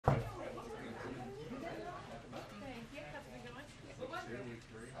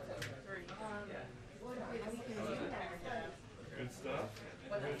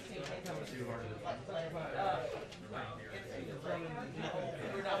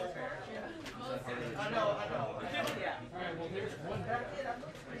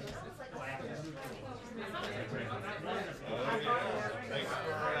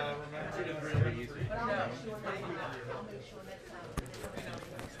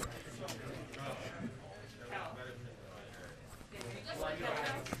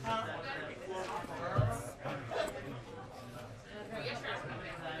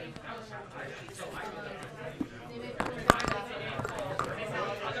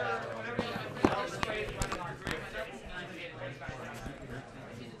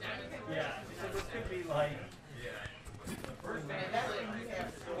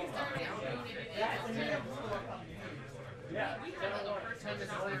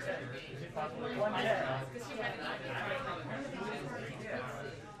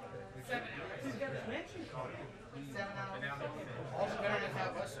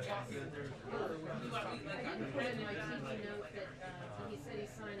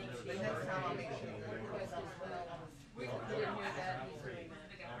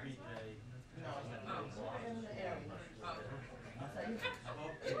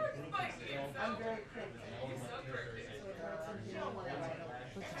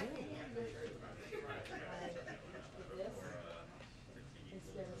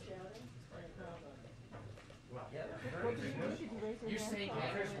You're saying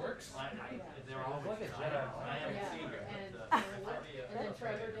Chris works? They're all like a Jedi. I am And then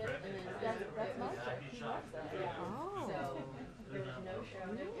Trevor did, and then that's my show. He loves that. Yeah. Oh. So there was no show.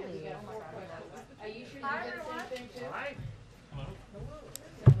 No, you got 4 questions. Are you sure you did the same thing too? Hi.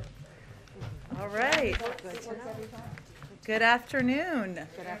 All right. Good afternoon.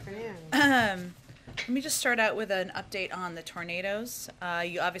 Good afternoon. Let me just start out with an update on the tornadoes.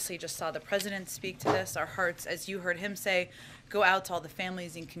 You obviously just saw the president speak to this. Our hearts, as you heard him say, go out to all the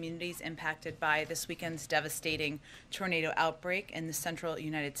families and communities impacted by this weekend's devastating tornado outbreak in the central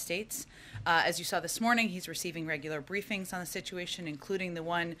United States. As you saw this morning, he's receiving regular briefings on the situation, including the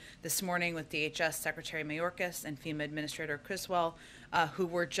one this morning with DHS Secretary Mayorkas and FEMA Administrator Criswell, who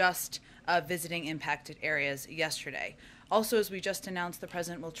were just visiting impacted areas yesterday. Also, as we just announced, the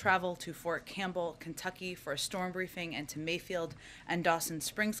president will travel to Fort Campbell, Kentucky for a storm briefing and to Mayfield and Dawson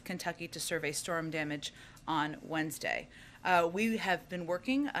Springs, Kentucky to survey storm damage on Wednesday. We have been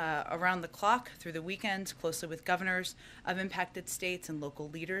working around the clock through the weekend closely with governors of impacted states and local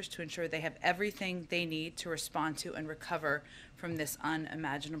leaders to ensure they have everything they need to respond to and recover from this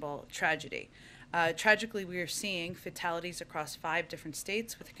unimaginable tragedy. Tragically, we are seeing fatalities across 5 different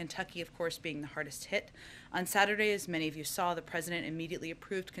states, with Kentucky, of course, being the hardest hit. On Saturday, as many of you saw, the president immediately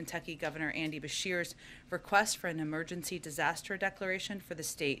approved Kentucky Governor Andy Beshear's request for an emergency disaster declaration for the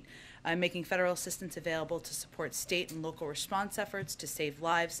state, making federal assistance available to support state and local response efforts to save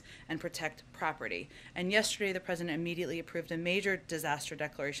lives and protect property. And yesterday, the president immediately approved a major disaster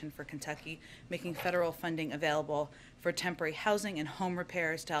declaration for Kentucky, making federal funding available for temporary housing and home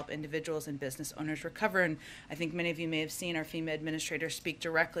repairs to help individuals and business owners recover. And I think many of you may have seen our FEMA administrator speak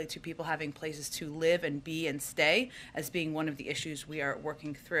directly to people having places to live and be and stay as being one of the issues we are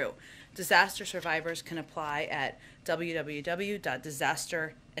working through. Disaster survivors can apply at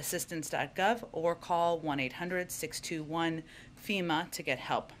www.disasterassistance.gov or call 1-800-621-FEMA to get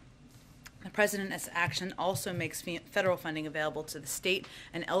help. The president's action also makes federal funding available to the state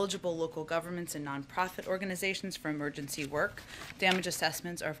and eligible local governments and nonprofit organizations for emergency work. Damage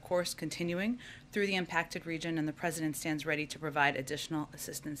assessments are, of course, continuing through the impacted region, and the president stands ready to provide additional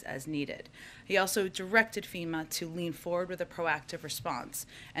assistance as needed. He also directed FEMA to lean forward with a proactive response,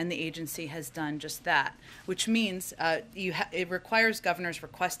 and the agency has done just that, which means it requires governors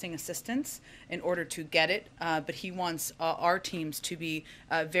requesting assistance in order to get it, but he wants our teams to be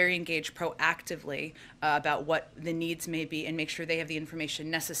very engaged proactively about what the needs may be and make sure they have the information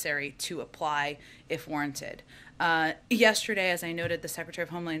necessary to apply if warranted. Yesterday, as I noted, the Secretary of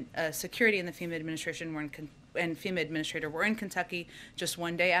Homeland Security and the FEMA administration and FEMA administrator were in Kentucky just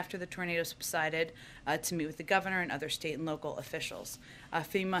one day after the tornado subsided to meet with the governor and other state and local officials.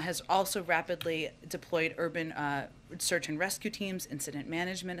 FEMA has also rapidly deployed urban search and rescue teams, incident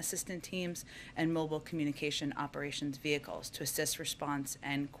management assistant teams, and mobile communication operations vehicles to assist response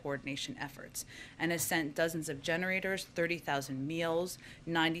and coordination efforts, and has sent dozens of generators, 30,000 meals,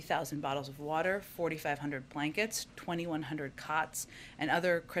 90,000 bottles of water, 4,500 blankets, 2,100 cots, and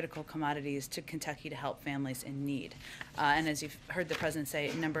other critical commodities to Kentucky to help families in need. And as you've heard the president say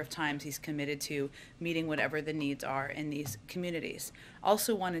a number of times, he's committed to meeting whatever the needs are in these communities.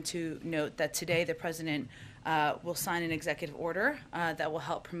 Also wanted to note that today the president will sign an executive order that will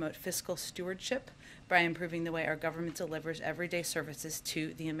help promote fiscal stewardship by improving the way our government delivers everyday services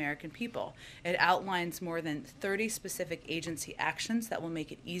to the American people. It outlines more than 30 specific agency actions that will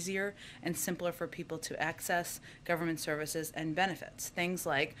make it easier and simpler for people to access government services and benefits. Things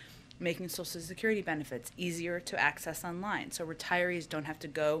like making Social Security benefits easier to access online so retirees don't have to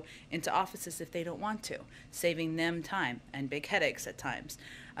go into offices if they don't want to, saving them time and big headaches at times.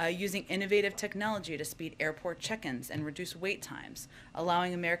 Using innovative technology to speed airport check-ins and reduce wait times,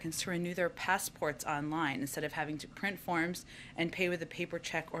 allowing Americans to renew their passports online instead of having to print forms and pay with a paper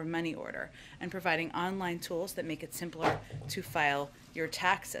check or money order, and providing online tools that make it simpler to file your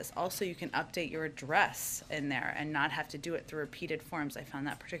taxes. Also, you can update your address in there and not have to do it through repeated forms. I found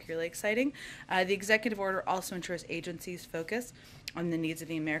that particularly exciting. The executive order also ensures agencies focus on the needs of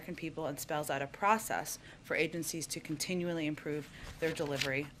the American people and spells out a process for agencies to continually improve their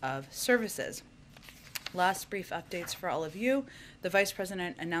delivery of services. Last brief updates for all of you. The Vice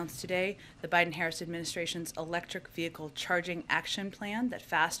President announced today the Biden-Harris administration's electric vehicle charging action plan that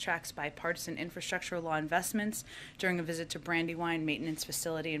fast-tracks bipartisan infrastructure law investments during a visit to Brandywine Maintenance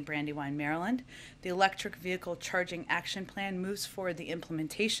Facility in Brandywine, Maryland. The electric vehicle charging action plan moves forward the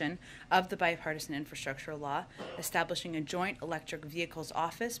implementation of the bipartisan infrastructure law, establishing a joint electric vehicles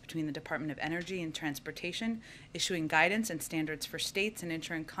office between the Department of Energy and Transportation, issuing guidance and standards for states, and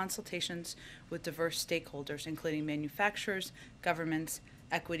ensuring consultations with diverse stakeholders, including manufacturers, governments,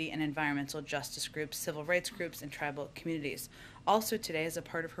 equity and environmental justice groups, civil rights groups, and tribal communities. Also today, as a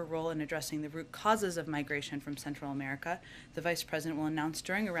part of her role in addressing the root causes of migration from Central America, the Vice President will announce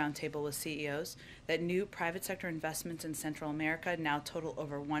during a roundtable with CEOs that new private sector investments in Central America now total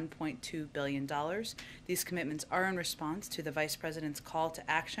over $1.2 billion. These commitments are in response to the Vice President's call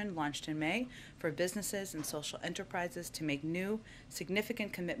to action launched in May for businesses and social enterprises to make new,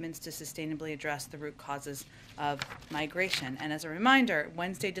 significant commitments to sustainably address the root causes of migration. And as a reminder,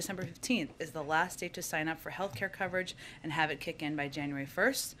 Wednesday, December 15th is the last date to sign up for health care coverage and have it kick in by January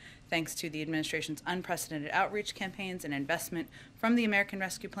 1st. Thanks to the administration's unprecedented outreach campaigns and investment from the American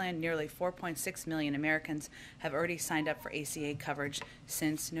Rescue Plan, nearly 4.6 million Americans have already signed up for ACA coverage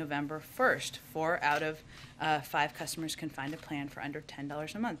since November 1st. 4 out of 5 customers can find a plan for under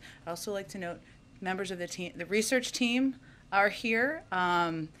 $10 a month. I'd also like to note members of the team, the research team are here,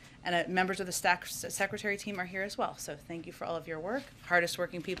 and members of the secretary team are here as well. So thank you for all of your work. Hardest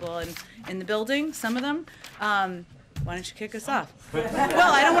working people in the building, some of them. Why don't you kick us off? Well,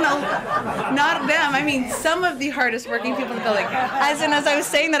 I don't want to, not them, I mean some of the hardest working people in the building. As I was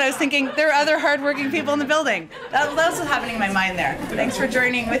saying that, I was thinking there are other hard working people in the building. That was happening in my mind there. Thanks for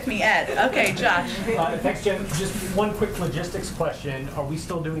joining with me, Ed. Okay, Josh. Thanks, Jen. Just one quick logistics question. Are we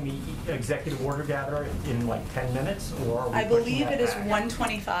still doing the executive order gather in like 10 minutes? Or are we I believe it is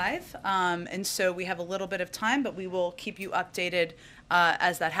 1:25, and so we have a little bit of time, but we will keep you updated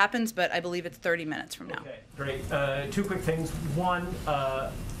as that happens, but I believe it's 30 minutes from now. Okay, great. 2 quick things. One,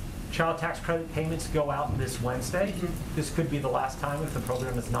 child tax credit payments go out this Wednesday. This could be the last time if the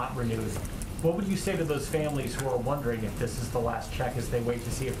program is not renewed. What would you say to those families who are wondering if this is the last check as they wait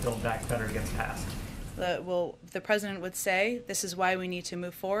to see if Build Back Better gets passed? Well, the president would say this is why we need to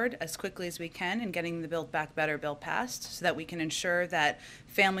move forward as quickly as we can in getting the Build Back Better bill passed so that we can ensure that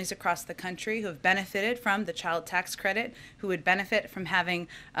families across the country who have benefited from the child tax credit, who would benefit from having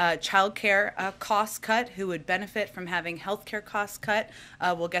child care costs cut, who would benefit from having health care costs cut,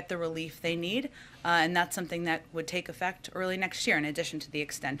 will get the relief they need. And that's something that would take effect early next year in addition to the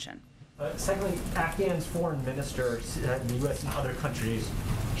extension. Secondly, Afghan's foreign minister said the U.S. and other countries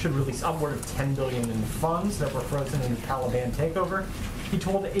should release upward of $10 billion in funds that were frozen in the Taliban takeover. He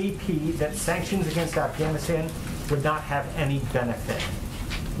told AP that sanctions against Afghanistan would not have any benefit.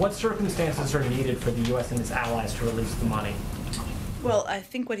 What circumstances are needed for the U.S. and its allies to release the money? Well, I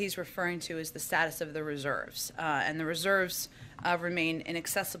think what he's referring to is the status of the reserves, and the reserves remain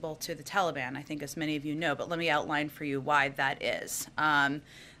inaccessible to the Taliban, I think, as many of you know, but let me outline for you why that is.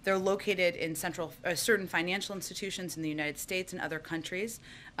 They're located in certain financial institutions in the United States and other countries,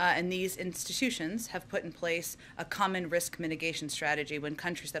 and these institutions have put in place a common risk mitigation strategy when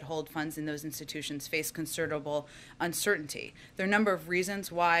countries that hold funds in those institutions face considerable uncertainty. There are a number of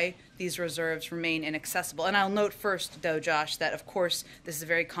reasons why these reserves remain inaccessible. And I'll note first, though, Josh, that of course this is a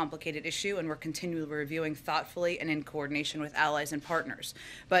very complicated issue and we're continually reviewing thoughtfully and in coordination with allies and partners.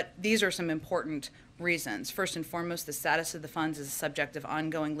 But these are some important reasons. First and foremost, the status of the funds is a subject of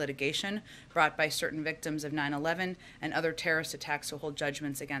ongoing litigation brought by certain victims of 9/11 and other terrorist attacks who hold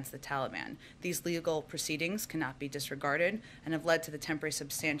judgments against the Taliban. These legal proceedings cannot be disregarded and have led to the temporary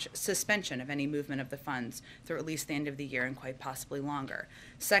suspension of any movement of the funds through at least the end of the year and quite possibly longer.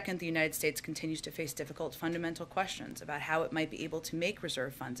 Second, the United States continues to face difficult fundamental questions about how it might be able to make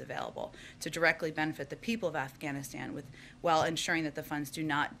reserve funds available to directly benefit the people of Afghanistan while ensuring that the funds do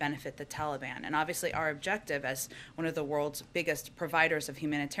not benefit the Taliban. And obviously our objective as one of the world's biggest providers of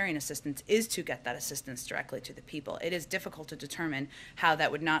humanitarian assistance is to get that assistance directly to the people. It is difficult to determine how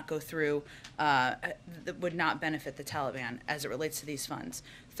that would not go through, that would not benefit the Taliban as it relates to these funds.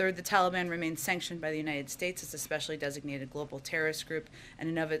 Third, the Taliban remains sanctioned by the United States as a specially designated global terrorist group,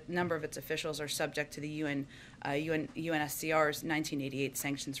 and a number of its officials are subject to the UNSCR's 1988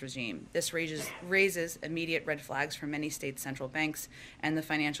 sanctions regime. This raises immediate red flags for many state central banks and the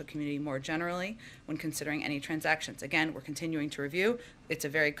financial community more generally when considering any transactions. Again, we're continuing to review. It's a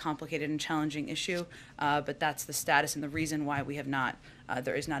very complicated and challenging issue, but that's the status and the reason why we have not,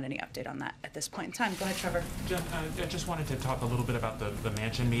 there is not any update on that at this point in time. Go ahead, Trevor. Jen, I just wanted to talk a little bit about the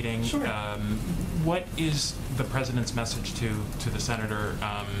Manchin meeting. Sure. What is the president's message to the senator?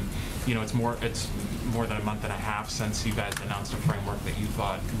 It's more than a month and a half since you guys announced a framework that you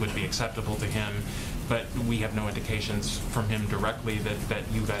thought would be acceptable to him, but we have no indications from him directly that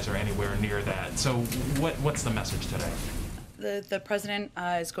you guys are anywhere near that. So what's the message today? The president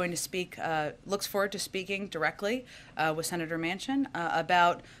is going to speak, looks forward to speaking directly with Senator Manchin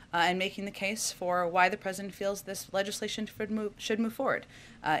about and making the case for why the president feels this legislation should move forward.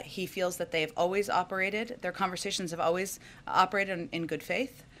 He feels that they have always operated, their conversations have always operated in good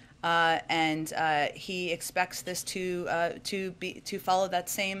faith. And he expects this to follow that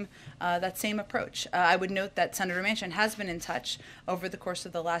same approach. I would note that Senator Manchin has been in touch over the course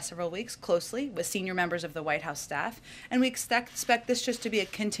of the last several weeks closely with senior members of the White House staff, and we expect this just to be a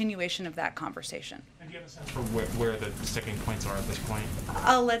continuation of that conversation. And do you have a sense for where the sticking points are at this point?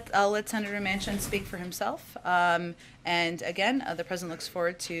 I'll let Senator Manchin speak for himself. And again, the president looks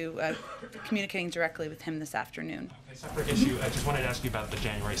forward to communicating directly with him this afternoon. Okay, separate issue. I just wanted to ask you about the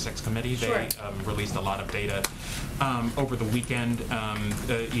January 6th committee. Sure. They released a lot of data over the weekend,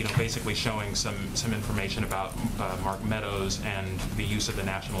 basically showing some information about Mark Meadows and the use of the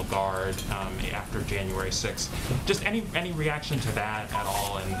National Guard after January 6th. Just any reaction to that at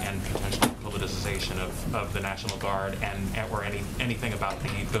all, and potential politicization of the National Guard, or anything about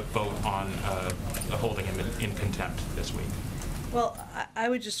the vote on holding him in contempt this week? Well, I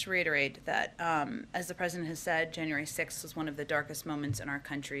would just reiterate that, as the president has said, January 6th was one of the darkest moments in our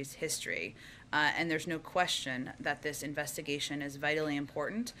country's history. And there's no question that this investigation is vitally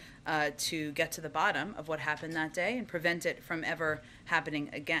important to get to the bottom of what happened that day and prevent it from ever happening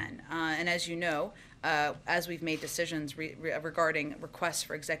again. And as you know, as we've made decisions regarding requests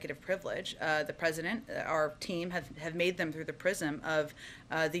for executive privilege, the president, our team have made them through the prism of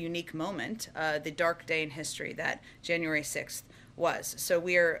the unique moment, the dark day in history that January 6th was. So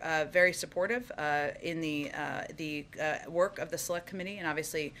we are very supportive in the work of the Select Committee and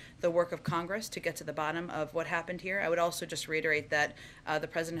obviously the work of Congress to get to the bottom of what happened here. I would also just reiterate that the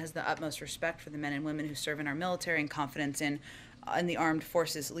president has the utmost respect for the men and women who serve in our military and confidence in the armed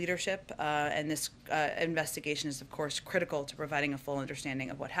forces leadership, and this investigation is, of course, critical to providing a full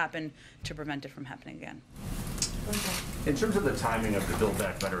understanding of what happened to prevent it from happening again. In terms of the timing of the Build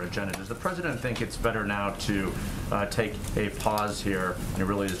Back Better agenda, does the president think it's better now to take a pause here, and it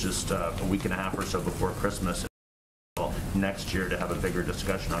really is just a week and a half or so before Christmas, next year to have a bigger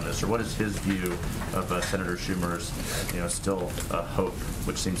discussion on this? Or what is his view of Senator Schumer's, still hope,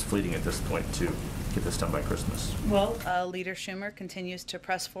 which seems fleeting at this point, to get this done by Christmas? Well, Leader Schumer continues to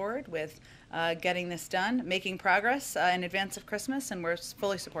press forward with getting this done, making progress in advance of Christmas, and we're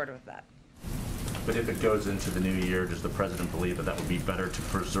fully supportive of that. But if it goes into the new year, does the president believe that would be better to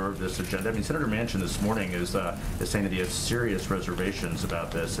preserve this agenda? I mean, Senator Manchin this morning is saying that he has serious reservations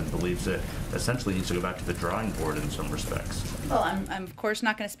about this and believes it essentially needs to go back to the drawing board in some respects. Well, I'm of course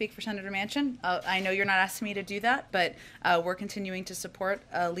not going to speak for Senator Manchin. I know you're not asking me to do that, but we're continuing to support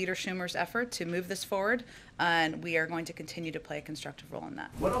Leader Schumer's effort to move this forward, and we are going to continue to play a constructive role in that.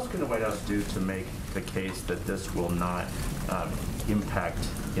 What else can the White House do to make the case that this will not impact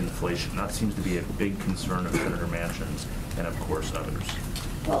inflation? That seems to be a big concern of Senator Manchin's and, of course, others.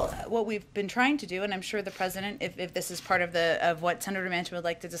 Well, what we've been trying to do, and I'm sure the president, if this is part of what Senator Manchin would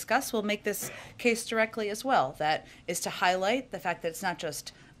like to discuss, will make this case directly as well. That is to highlight the fact that it's not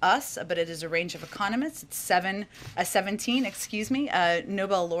just us, but it is a range of economists. It's 17,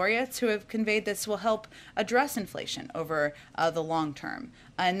 Nobel laureates who have conveyed this will help address inflation over the long term.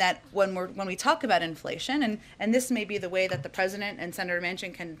 And that when we talk about inflation, and this may be the way that the president and Senator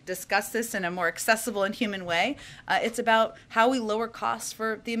Manchin can discuss this in a more accessible and human way, it's about how we lower costs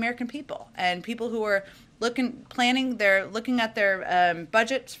for the American people and people who are looking at their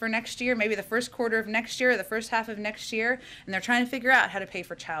budgets for next year, maybe the first quarter of next year or the first half of next year, and they're trying to figure out how to pay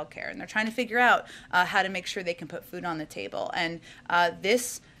for childcare, and they're trying to figure out how to make sure they can put food on the table. And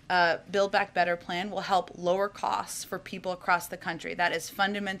this Build Back Better plan will help lower costs for people across the country. That is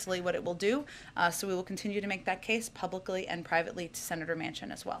fundamentally what it will do. So we will continue to make that case publicly and privately to Senator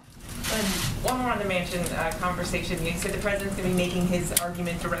Manchin as well. And one more on the Manchin conversation. You said the president's going to be making his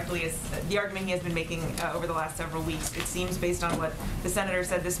argument directly as the argument he has been making over the last several weeks. It seems, based on what the senator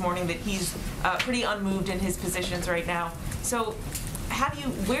said this morning, that he's pretty unmoved in his positions right now. So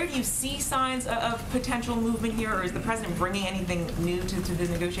where do you see signs of potential movement here, or is the president bringing anything new to the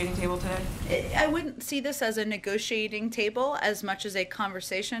negotiating table today? I wouldn't see this as a negotiating table as much as a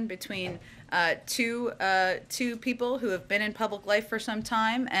conversation between two people who have been in public life for some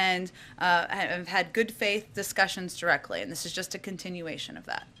time and have had good faith discussions directly, and this is just a continuation of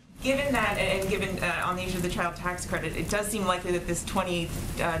that. Given that, and given on the issue of the child tax credit, it does seem likely that this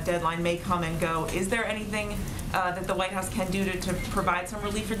 28th deadline may come and go. Is there anything that the White House can do to provide some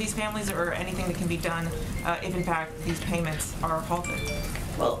relief for these families, or anything that can be done if, in fact, these payments are halted?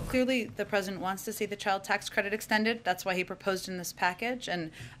 Well, clearly the president wants to see the child tax credit extended. That's why he proposed in this package,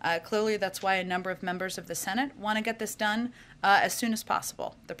 and clearly that's why a number of members of the Senate want to get this done as soon as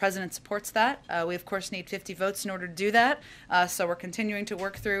possible. The president supports that. We, of course, need 50 votes in order to do that, so we're continuing to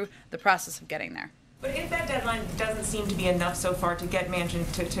work through the process of getting there. But if that deadline doesn't seem to be enough so far to get Manchin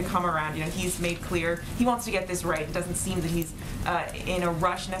to come around, he's made clear he wants to get this right. It doesn't seem that he's in a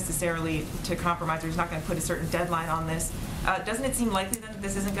rush necessarily to compromise, or he's not going to put a certain deadline on this. Doesn't it seem likely then that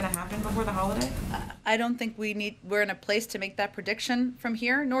this isn't going to happen before the holiday? I don't think we're in a place to make that prediction from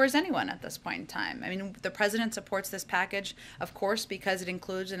here, nor is anyone at this point in time. I mean, the president supports this package, of course, because it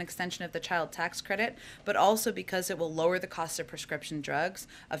includes an extension of the child tax credit, but also because it will lower the cost of prescription drugs,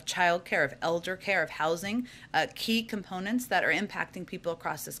 of child care, of elder care, of housing, key components that are impacting people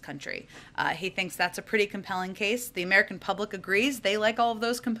across this country. He thinks that's a pretty compelling case. The American public agrees. They like all of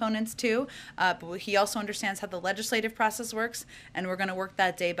those components too, but he also understands how the legislative process works, and we're going to work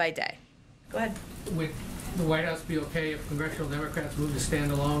that day by day. Go ahead. Would the White House be okay if congressional Democrats moved a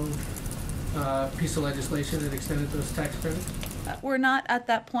standalone piece of legislation that extended those tax credits? We're not at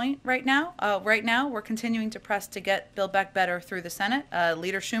that point right now. Right now, we're continuing to press to get Build Back Better through the Senate.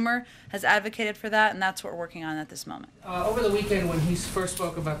 Leader Schumer has advocated for that, and that's what we're working on at this moment. Over the weekend, when he first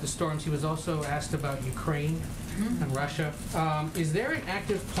spoke about the storms, he was also asked about Ukraine and Russia. Is there an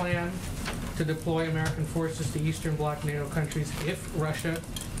active plan to deploy American forces to Eastern Bloc NATO countries if Russia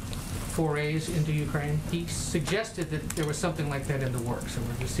forays into Ukraine? He suggested that there was something like that in the works, and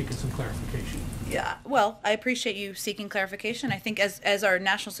we're just seeking some clarification. Yeah, well, I appreciate you seeking clarification. I think as our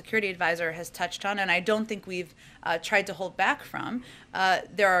national security advisor has touched on, and I don't think we've tried to hold back from,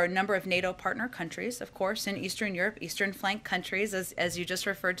 there are a number of NATO partner countries, of course, in Eastern Europe, Eastern flank countries, as you just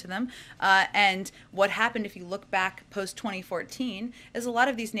referred to them. And what happened, if you look back post-2014, is a lot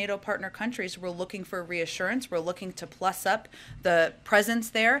of these NATO partner countries were looking for reassurance. We're looking to plus up the presence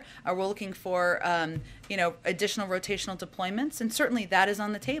there. We're looking for additional rotational deployments, and certainly that is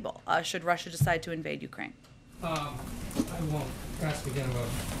on the table should Russia decide to invade Ukraine. I won't ask again about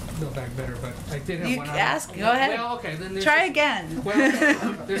Build Back Better, but I did have one. You ask? Go ahead. Well, okay. Then try again.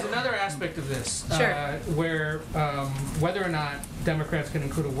 Well, there's another aspect of this where whether or not Democrats can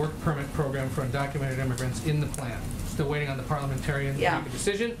include a work permit program for undocumented immigrants in the plan. Still waiting on the parliamentarian to make a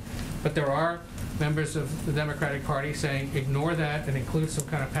decision, but there are members of the Democratic Party saying ignore that and include some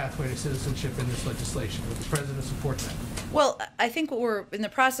kind of pathway to citizenship in this legislation. Would the president support that? Well, I think what we're in the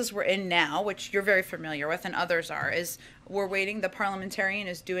process we're in now, which you're very familiar with and others are, is we're waiting. The parliamentarian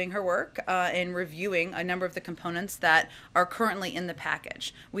is doing her work in reviewing a number of the components that are currently in the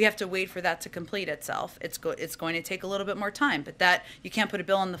package. We have to wait for that to complete itself. It's going to take a little bit more time, but that you can't put a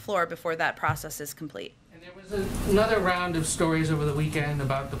bill on the floor before that process is complete. There was another round of stories over the weekend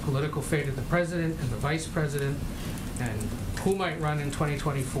about the political fate of the president and the vice president and who might run in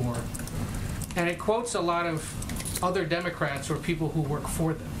 2024. And it quotes a lot of other Democrats or people who work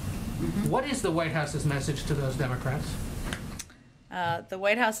for them. Mm-hmm. What is the White House's message to those Democrats? The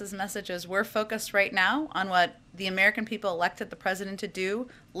White House's message is we're focused right now on what the American people elected the president to do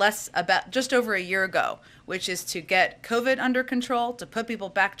just over a year ago, which is to get COVID under control, to put people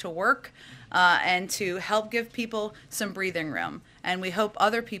back to work, and to help give people some breathing room. And we hope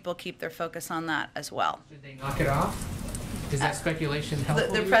other people keep their focus on that as well. Should they knock it off? Is that speculation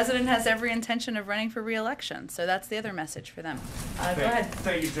helpful? The president has every intention of running for re-election, so that's the other message for them. Go ahead.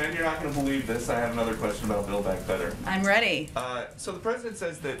 Thank you, Jen. You're not going to believe this. I have another question about Build Back Better. I'm ready. So the president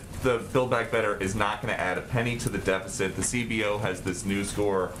says that the Build Back Better is not going to add a penny to the deficit. The CBO has this new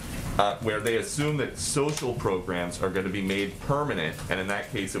score where they assume that social programs are going to be made permanent, and in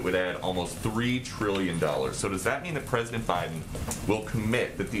that case it would add almost $3 trillion. So does that mean that President Biden will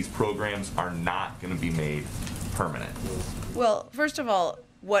commit that these programs are not going to be made permanent? Well, first of all,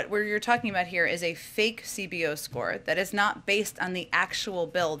 what you're talking about here is a fake CBO score that is not based on the actual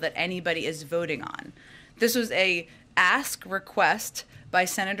bill that anybody is voting on. This was a request by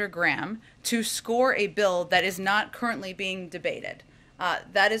Senator Graham to score a bill that is not currently being debated.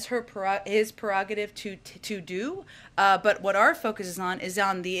 That is his prerogative to do, but what our focus is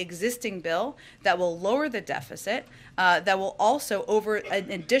on the existing bill that will lower the deficit, that will also, over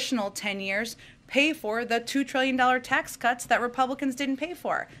an additional 10 years, pay for the $2 trillion tax cuts that Republicans didn't pay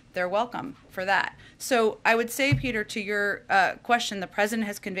for. They're welcome for that. So I would say, Peter, to your question, the president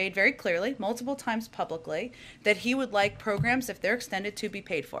has conveyed very clearly, multiple times publicly, that he would like programs, if they're extended, to be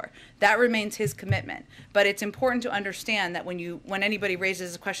paid for. That remains his commitment. But it's important to understand that when anybody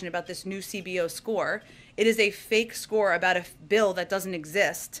raises a question about this new CBO score, it is a fake score about a bill that doesn't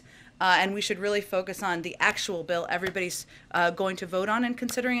exist. And we should really focus on the actual bill everybody's going to vote on and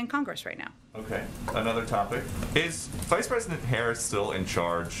considering in Congress right now. Okay, another topic. Is Vice President Harris still in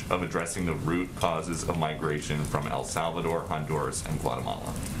charge of addressing the root causes of migration from El Salvador, Honduras, and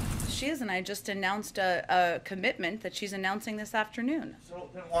Guatemala? She is, and I just announced a commitment that she's announcing this afternoon. So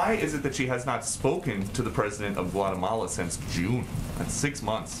then why is it that she has not spoken to the president of Guatemala since June? That's 6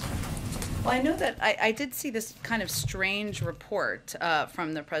 months. Well, I know that I did see this kind of strange report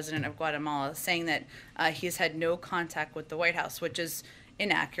from the president of Guatemala saying that he has had no contact with the White House, which is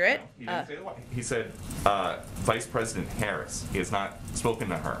inaccurate. He didn't say the White House. He said Vice President Harris. He has not spoken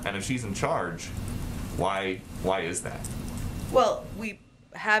to her. And if she's in charge, why is that? Well, we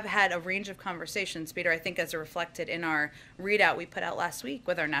have had a range of conversations, Peter, I think as reflected in our readout we put out last week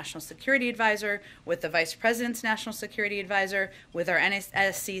with our National Security Advisor, with the Vice President's National Security Advisor, with our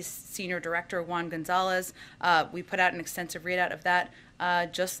NSC Senior Director, Juan Gonzalez. We put out an extensive readout of that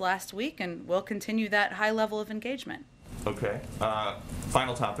just last week, and we'll continue that high level of engagement. Okay.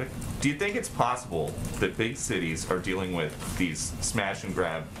 Final topic. Do you think it's possible that big cities are dealing with these smash and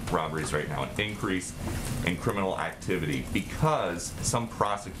grab robberies right now, an increase in criminal activity because some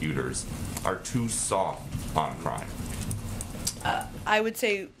prosecutors are too soft on crime? I would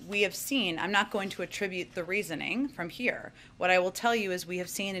say we have seen, I'm not going to attribute the reasoning from here. What I will tell you is we have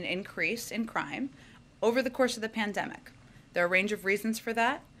seen an increase in crime over the course of the pandemic. There are a range of reasons for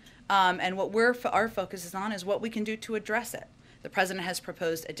that. And what our focus is on is what we can do to address it. The president has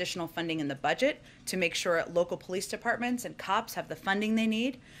proposed additional funding in the budget to make sure local police departments and cops have the funding they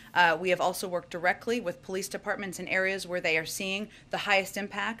need. We have also worked directly with police departments in areas where they are seeing the highest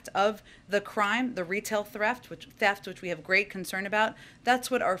impact of the crime, the retail theft, which we have great concern about.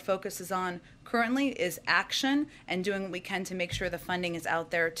 That's what our focus is on currently, is action and doing what we can to make sure the funding is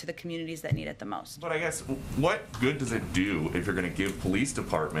out there to the communities that need it the most. But I guess, what good does it do if you're going to give police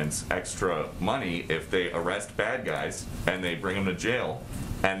departments extra money if they arrest bad guys and they bring them to jail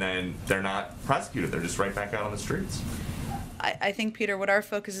and then they're not prosecuted, they're just right back out on the streets? I think, Peter, what our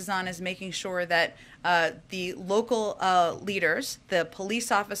focus is on is making sure that the local leaders, the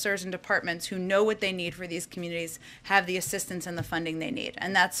police officers and departments who know what they need for these communities have the assistance and the funding they need.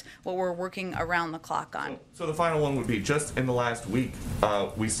 And that's what we're working around the clock on. So the final one would be, just in the last week,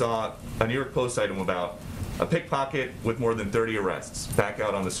 we saw a New York Post item about a pickpocket with more than 30 arrests back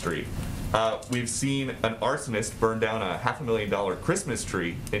out on the street. We've seen an arsonist burn down a $500,000 Christmas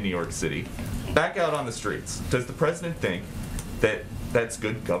tree in New York City back out on the streets. Does the president think that that's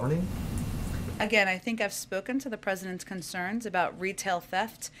good governing? Again, I think I've spoken to the president's concerns about retail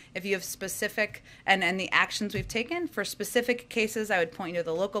theft. If you have specific, and the actions we've taken for specific cases, I would point you to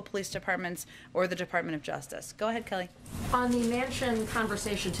the local police departments or the Department of Justice. Go ahead, Kelly. On the Manchin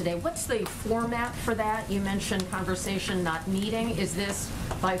conversation today, what's the format for that? You mentioned conversation, not meeting. Is this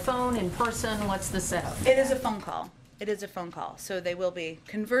by phone, in person? What's the setup? It is a phone call. It is a phone call. So they will be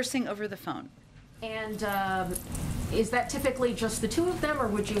conversing over the phone. And is that typically just the two of them, or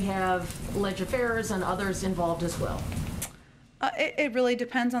would you have Ledge Affairs and others involved as well? It really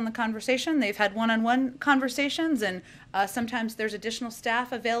depends on the conversation. They've had one-on-one conversations, and sometimes there's additional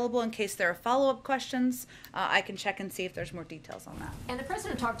staff available in case there are follow-up questions. I can check and see if there's more details on that. And the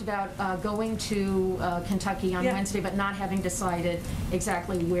president talked about going to Kentucky on Wednesday, but not having decided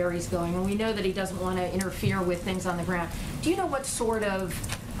exactly where he's going. And we know that he doesn't want to interfere with things on the ground. Do you know what sort of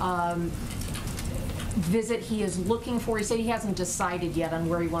visit he is looking for? He said he hasn't decided yet on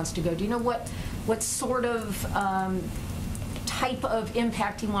where he wants to go. Do you know what sort of type of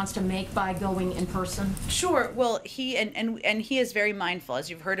impact he wants to make by going in person? Sure. Well, he and he is very mindful,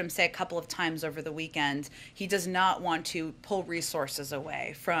 as you've heard him say a couple of times over the weekend. He does not want to pull resources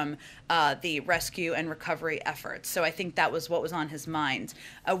away from the rescue and recovery efforts. So I think that was what was on his mind.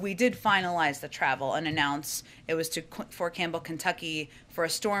 We did finalize the travel and announce it was to Fort Campbell, Kentucky, for a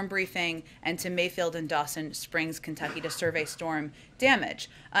storm briefing, and to Mayfield and Dawson Springs, Kentucky, to survey storm damage.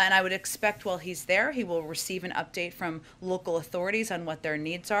 And I would expect while he's there, he will receive an update from local authorities on what their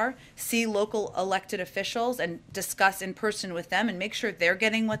needs are, see local elected officials and discuss in person with them and make sure they're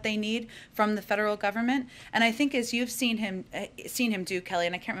getting what they need from the federal government. And I think as you've seen him do, Kelly,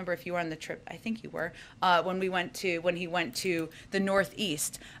 and I can't remember if you were on the trip, I think you were, when he went to the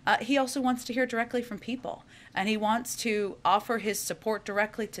Northeast, he also wants to hear directly from people. And he wants to offer his support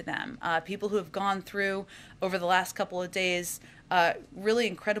directly to them, people who have gone through over the last couple of days really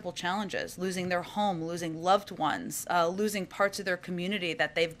incredible challenges, losing their home, losing loved ones, losing parts of their community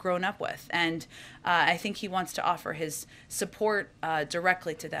that they've grown up with. And I think he wants to offer his support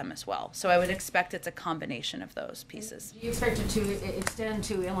directly to them as well. So I would expect it's a combination of those pieces. Do you expect it to extend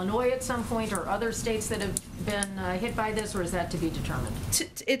to Illinois at some point, or other states that have been hit by this, or is that to be determined?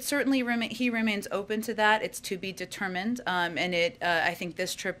 It certainly he remains open to that. It's to be determined, and I think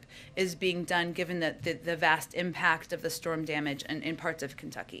this trip is being done given the vast impact of the storm damage in parts of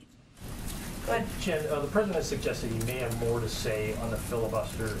Kentucky. Jen, the president has suggested he may have more to say on the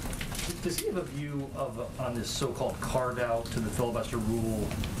filibuster. Does he have a view on this so-called carve-out to the filibuster rule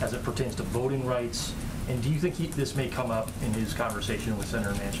as it pertains to voting rights? And do you think this may come up in his conversation with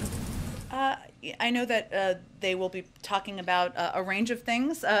Senator Manchin? I know that they will be talking about a range of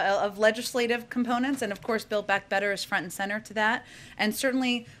things, of legislative components, and of course Build Back Better is front and center to that. And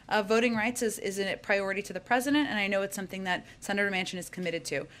certainly voting rights is a priority to the president, and I know it's something that Senator Manchin is committed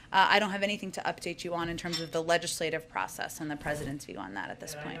to. I don't have anything to update you on in terms of the legislative process and the president's view on that at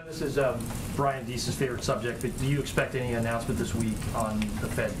this point. I know this is Brian Deese's favorite subject, but do you expect any announcement this week on the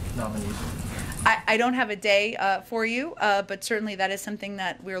Fed nominees? I don't have a day for you, but certainly that is something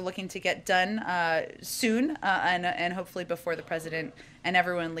that we're looking to get done soon, and hopefully before the president and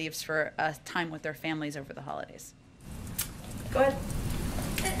everyone leaves for time with their families over the holidays. Go ahead.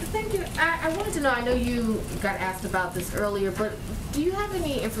 Thank you. I wanted to know, I know you got asked about this earlier, but do you have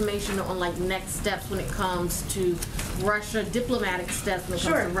any information on like next steps when it comes to Russia, diplomatic steps when it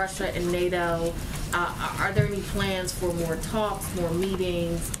comes to Russia and NATO? Are there any plans for more talks, more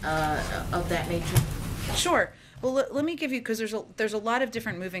meetings of that nature? Sure. Well, let me give you, because there's a lot of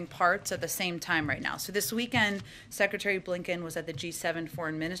different moving parts at the same time right now. So this weekend, Secretary Blinken was at the G7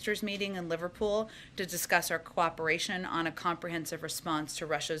 foreign ministers meeting in Liverpool to discuss our cooperation on a comprehensive response to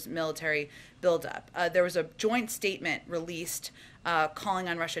Russia's military buildup. There was a joint statement released calling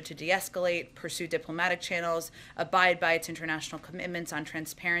on Russia to de-escalate, pursue diplomatic channels, abide by its international commitments on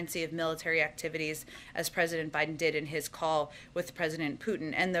transparency of military activities, as President Biden did in his call with President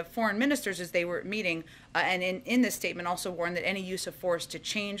Putin. And the foreign ministers, as they were meeting, and in this statement also warned that any use of force to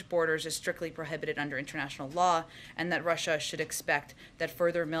change borders is strictly prohibited under international law, and that Russia should expect that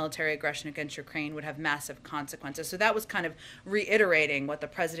further military aggression against Ukraine would have massive consequences. So that was kind of reiterating what the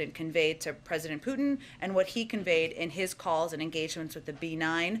president conveyed to President Putin and what he conveyed in his calls and engagements with the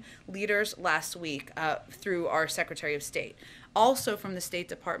B9 leaders last week through our Secretary of State. Also from the State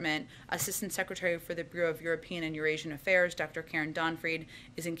Department, Assistant Secretary for the Bureau of European and Eurasian Affairs, Dr. Karen Donfried,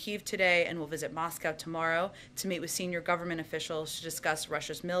 is in Kyiv today and will visit Moscow tomorrow to meet with senior government officials to discuss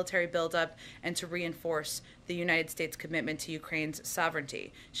Russia's military buildup and to reinforce the United States' commitment to Ukraine's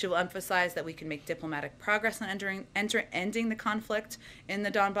sovereignty. She will emphasize that we can make diplomatic progress on ending the conflict in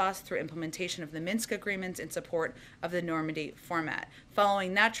the Donbass through implementation of the Minsk agreements in support of the Normandy format.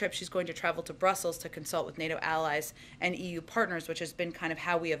 Following that trip, she's going to travel to Brussels to consult with NATO allies and EU partners, which has been kind of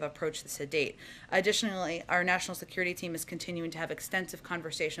how we have approached this to date. Additionally, our national security team is continuing to have extensive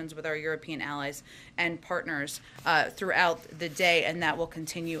conversations with our European allies and partners throughout the day, and that will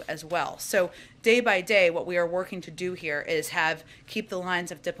continue as well. So day by day, what we are working to do here is keep the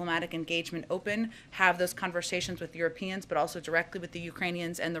lines of diplomatic engagement open, have those conversations with Europeans, but also directly with the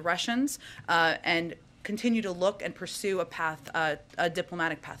Ukrainians and the Russians, and continue to look and pursue a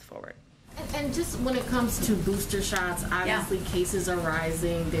diplomatic path forward. And just when it comes to booster shots, obviously cases are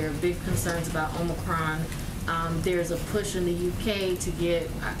rising. There are big concerns about Omicron. There's a push in the UK to get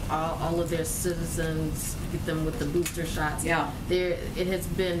all of their citizens, get them with the booster shots. Yeah. It has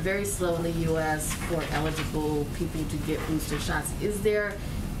been very slow in the US for eligible people to get booster shots. Is there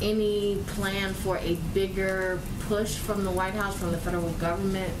any plan for a bigger push from the White House, from the federal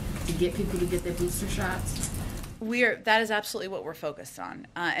government, to get people to get their booster shots? That is absolutely what we're focused on.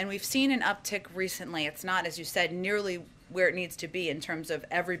 And we've seen an uptick recently. It's not, as you said, nearly where it needs to be in terms of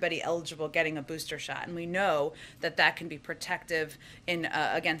everybody eligible getting a booster shot. And we know that that can be protective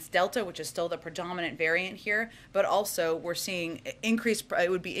against Delta, which is still the predominant variant here, but also we're seeing increased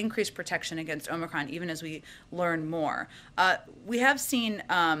protection against Omicron even as we learn more. We have seen,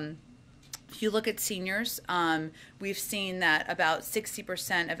 if you look at seniors, we've seen that about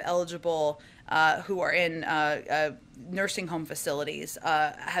 60% of eligible who are in nursing home facilities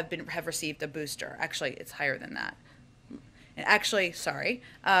have received a booster. Actually, it's higher than that. Actually,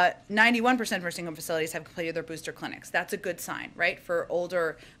 91% of nursing home facilities have completed their booster clinics. That's a good sign, right, for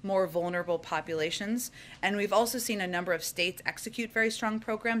older, more vulnerable populations. And we've also seen a number of states execute very strong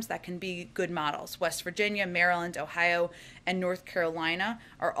programs that can be good models. West Virginia, Maryland, Ohio, and North Carolina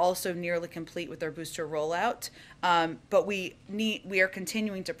are also nearly complete with their booster rollout. But we are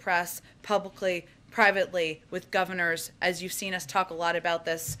continuing to press publicly, privately, with governors, as you've seen us talk a lot about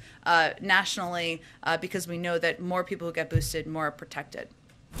this nationally, because we know that more people who get boosted, more are protected.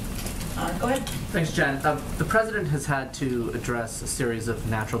 Go ahead. Thanks, Jen. The president has had to address a series of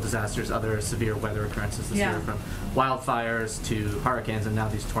natural disasters, other severe weather occurrences this year, from wildfires to hurricanes and now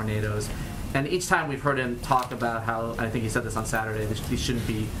these tornadoes. And each time we've heard him talk about how, I think he said this on Saturday, these shouldn't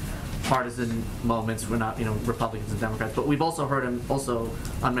be partisan moments. We're not, Republicans and Democrats, but we've also heard him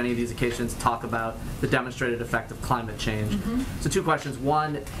on many of these occasions talk about the demonstrated effect of climate change. So two questions.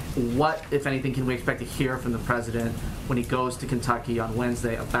 One, what, if anything, can we expect to hear from the president when he goes to Kentucky on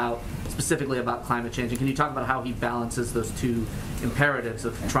Wednesday specifically about climate change? And can you talk about how he balances those two imperatives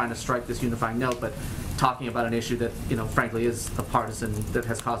of trying to strike this unifying note, but talking about an issue that, frankly, is that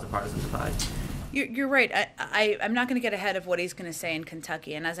has caused a partisan divide? You're right. I'm not going to get ahead of what he's going to say in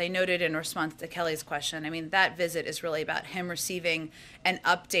Kentucky. And as I noted in response to Kelly's question, that visit is really about him receiving an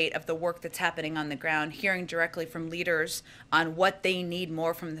update of the work that's happening on the ground, hearing directly from leaders on what they need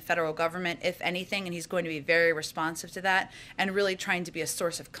more from the federal government, if anything. And he's going to be very responsive to that and really trying to be a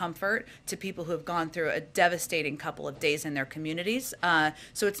source of comfort to people who have gone through a devastating couple of days in their communities.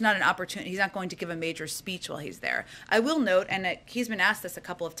 So it's not an opportunity. He's not going to give a major speech while he's there. I will note, and he's been asked this a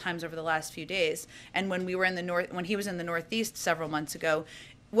couple of times over the last few days, and when he was in the Northeast several months ago,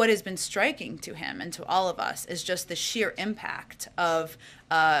 what has been striking to him and to all of us is just the sheer impact of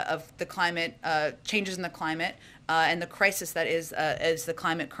the climate changes in the climate and the crisis that is the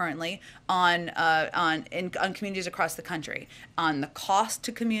climate currently on communities across the country, on the cost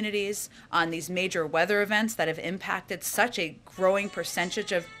to communities, on these major weather events that have impacted such a growing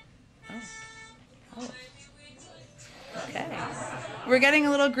percentage of. Okay. We're getting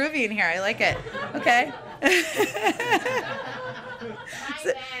a little groovy in here. I like it. Okay.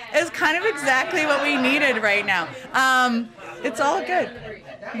 It's kind of exactly what we needed right now. It's all good.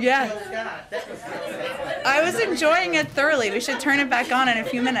 Yeah. I was enjoying it thoroughly. We should turn it back on in a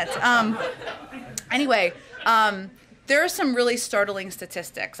few minutes. Anyway, there are some really startling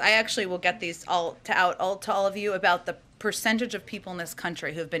statistics. I actually will get these all to all of you about the percentage of people in this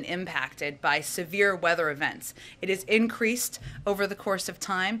country who have been impacted by severe weather events. It has increased over the course of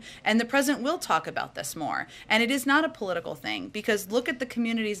time, and the president will talk about this more. And it is not a political thing, because look at the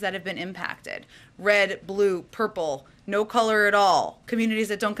communities that have been impacted. Red, blue, purple, no color at all. Communities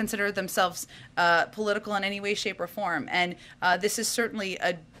that don't consider themselves political in any way, shape, or form. And this is certainly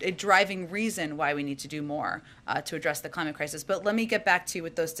a driving reason why we need to do more to address the climate crisis. But let me get back to you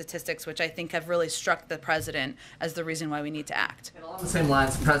with those statistics, which I think have really struck the president as the reason why we need to act. And along the same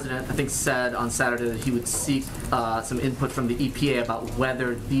lines, the president, I think, said on Saturday that he would seek some input from the EPA about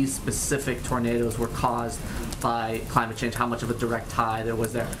whether these specific tornadoes were caused by climate change, how much of a direct tie there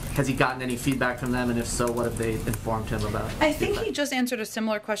was there. Has he gotten any feedback from them, and if so, what have they informed him about? I think he just answered a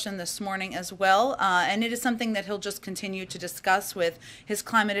similar question this morning as well, and it is something that he'll just continue to discuss with his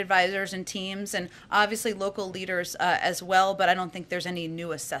climate advisors and teams, and obviously local leaders as well, but I don't think there's any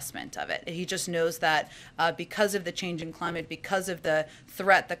new assessment of it. He just knows that because of the change in climate, because of the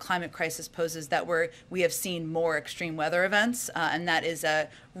threat the climate crisis poses, that we have seen more extreme weather events, and that is a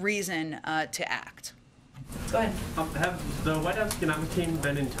reason to act. Go ahead. Have the White House economic team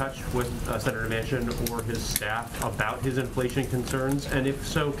been in touch with Senator Manchin or his staff about his inflation concerns? And if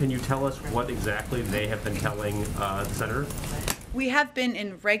so, can you tell us what exactly they have been telling the senator? We have been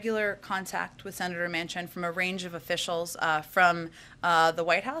in regular contact with Senator Manchin from a range of officials from the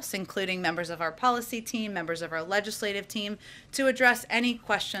White House, including members of our policy team, members of our legislative team, to address any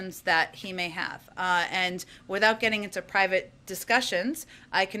questions that he may have. And without getting into private discussions,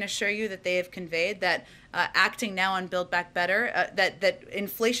 I can assure you that they have conveyed that acting now on Build Back Better, that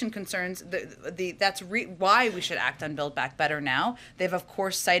inflation concerns, that's why we should act on Build Back Better now. They've, of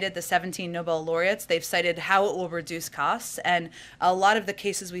course, cited the 17 Nobel laureates. They've cited how it will reduce costs. And a lot of the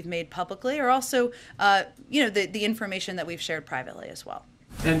cases we've made publicly are also, the information that we've shared privately as well.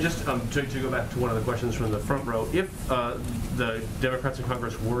 And just to go back to one of the questions from the front row, if the Democrats in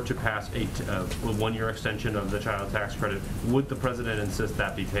Congress were to pass a one-year extension of the child tax credit, would the president insist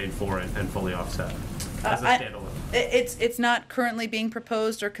that be paid for and fully offset as a standalone? It's not currently being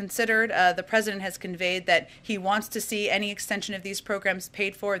proposed or considered. The president has conveyed that he wants to see any extension of these programs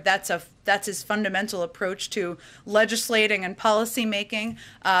paid for. That's his fundamental approach to legislating and policy making.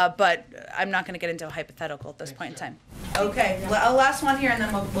 But I'm not going to get into a hypothetical at this point in time. Okay, last one here, and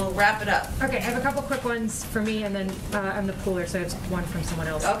then we'll wrap it up. Okay, I have a couple quick ones for me, and then I'm the pooler, so I have one from someone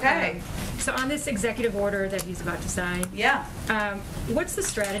else. Okay. So on this executive order that he's about to sign, what's the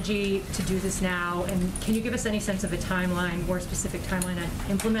strategy to do this now? And can you give us any sense of a timeline, more specific timeline on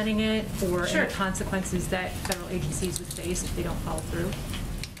implementing it, or any consequences that federal agencies would face if they don't follow through?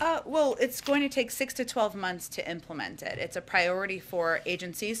 Well, it's going to take 6 to 12 months to implement it. It's a priority for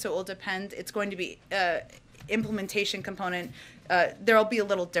agencies, so it will depend. It's going to be implementation component. There'll be a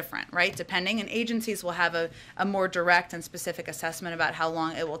little different, right, depending, and agencies will have a more direct and specific assessment about how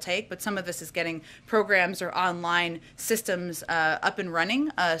long it will take, but some of this is getting programs or online systems up and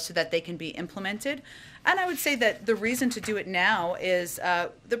running so that they can be implemented. And I would say that the reason to do it now is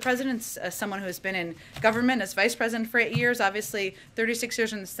the president's someone who has been in government as vice president for 8 years, obviously 36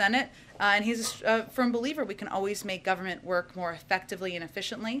 years in the Senate, and he's a firm believer we can always make government work more effectively and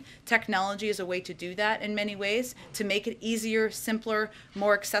efficiently. Technology is a way to do that in many ways, to make it easier, simpler,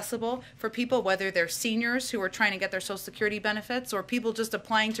 more accessible for people, whether they're seniors who are trying to get their Social Security benefits or people just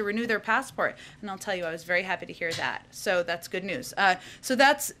applying to renew their passport. And I'll tell you, I was very happy to hear that. So that's good news. So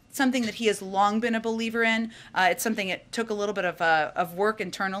that's something that he has long been a believer in. It's something it took a little bit of work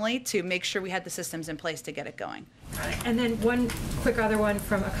internally to make sure we had the systems in place to get it going. And then one quick other one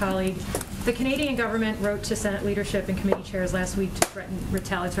from a colleague. The Canadian government wrote to Senate leadership and committee chairs last week to threaten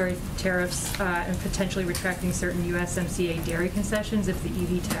retaliatory tariffs and potentially retracting certain USMCA dairy concessions if the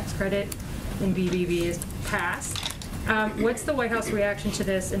EV tax credit in BBB is passed. What's the White House reaction to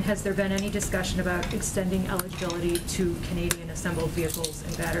this, and has there been any discussion about extending eligibility to Canadian assembled vehicles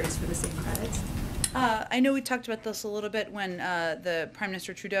and batteries for the same credits? I know we talked about this a little bit when the Prime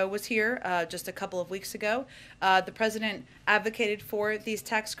Minister Trudeau was here just a couple of weeks ago. The President advocated for these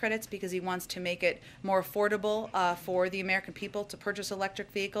tax credits because he wants to make it more affordable for the American people to purchase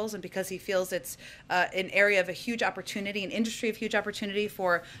electric vehicles, and because he feels it's an area of a huge opportunity, an industry of huge opportunity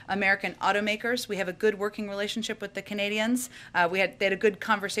for American automakers. We have a good working relationship with the Canadians. They had a good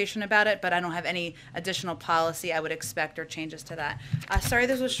conversation about it, but I don't have any additional policy I would expect or changes to that. Sorry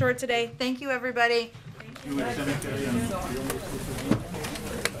this was short today. Thank you, everybody. You were Secretary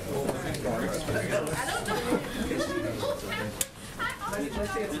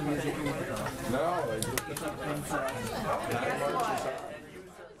No,